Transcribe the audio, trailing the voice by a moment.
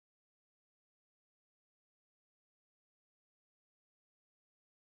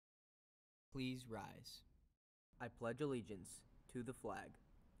Please rise. I pledge allegiance to the flag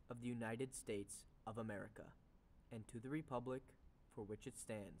of the United States of America and to the republic for which it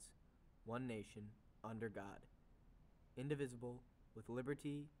stands, one nation, under God, indivisible, with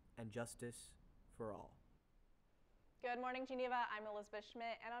liberty and justice for all. Good morning, Geneva. I'm Elizabeth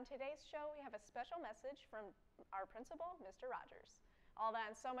Schmidt, and on today's show, we have a special message from our principal, Mr. Rogers. All that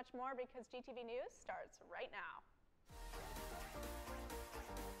and so much more because GTV News starts right now.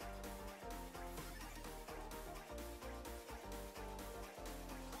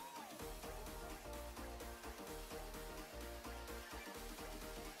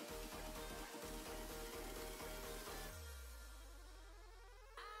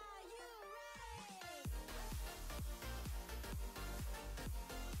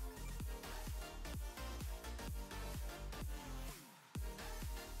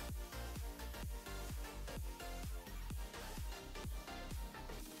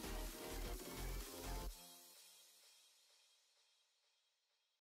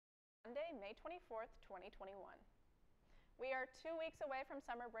 Monday, May 24th, 2021. We are 2 weeks away from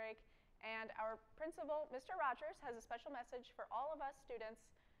summer break, and our principal, Mr. Rogers, has a special message for all of us students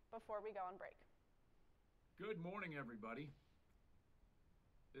before we go on break. Good morning, everybody.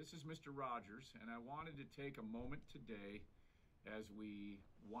 This is Mr. Rogers, and I wanted to take a moment today as we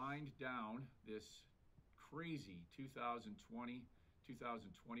wind down this crazy 2020-2021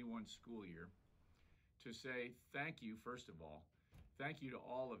 school year to say thank you, first of all. Thank you to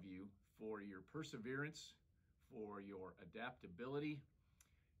all of you for your perseverance, for your adaptability,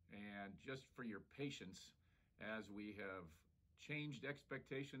 and just for your patience as we have changed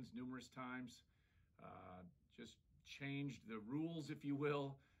expectations numerous times, just changed the rules, if you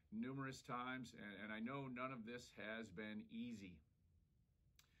will, numerous times, and I know none of this has been easy.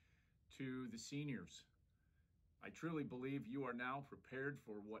 To the seniors, I truly believe you are now prepared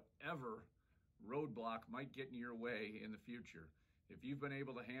for whatever roadblock might get in your way in the future. If you've been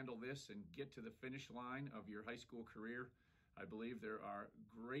able to handle this and get to the finish line of your high school career, I believe there are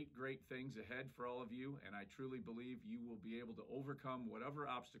great things ahead for all of you, and I truly believe you will be able to overcome whatever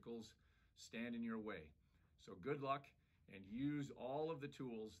obstacles stand in your way. So good luck, and use all of the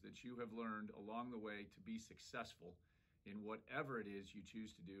tools that you have learned along the way to be successful in whatever it is you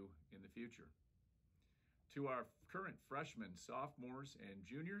choose to do in the future. To our current freshmen, sophomores, and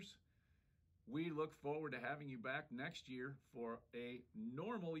juniors, we look forward to having you back next year for a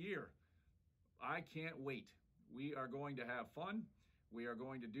normal year. I can't wait. We are going to have fun. We are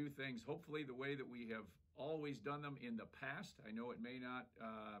going to do things hopefully the way that we have always done them in the past. I know it may not,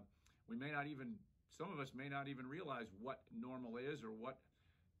 some of us may not even realize what normal is or what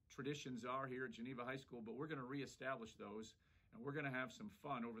traditions are here at Geneva High School, but we're going to reestablish those, and we're going to have some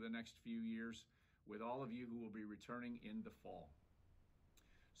fun over the next few years with all of you who will be returning in the fall.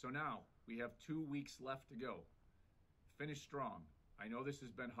 So now we have 2 weeks left to go. Finish strong. I know this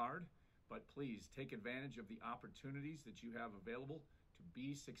has been hard, but please take advantage of the opportunities that you have available to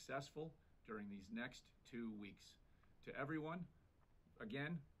be successful during these next 2 weeks. To everyone,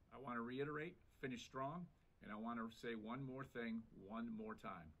 again, I want to reiterate, finish strong, and I want to say one more thing, one more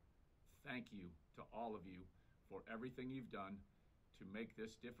time. Thank you to all of you for everything you've done to make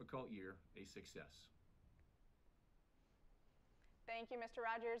this difficult year a success. Thank you, Mr.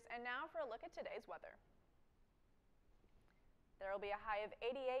 Rogers. And now for a look at today's weather. There will be a high of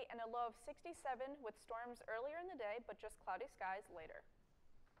 88 and a low of 67 with storms earlier in the day, but just cloudy skies later.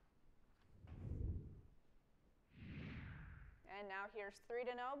 And now here's 3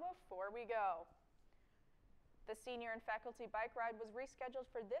 to know before we go. The senior and faculty bike ride was rescheduled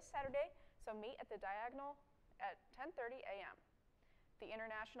for this Saturday, so meet at the Diagonal at 10:30 a.m. The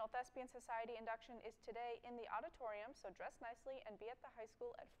International Thespian Society induction is today in the auditorium, so dress nicely and be at the high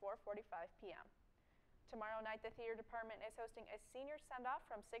school at 4:45 p.m. Tomorrow night, the theater department is hosting a senior send-off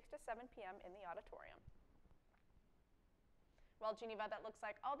from 6 to 7 p.m. in the auditorium. Well, Geneva, that looks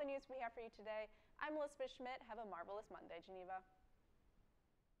like all the news we have for you today. I'm Elizabeth Schmidt. Have a marvelous Monday, Geneva.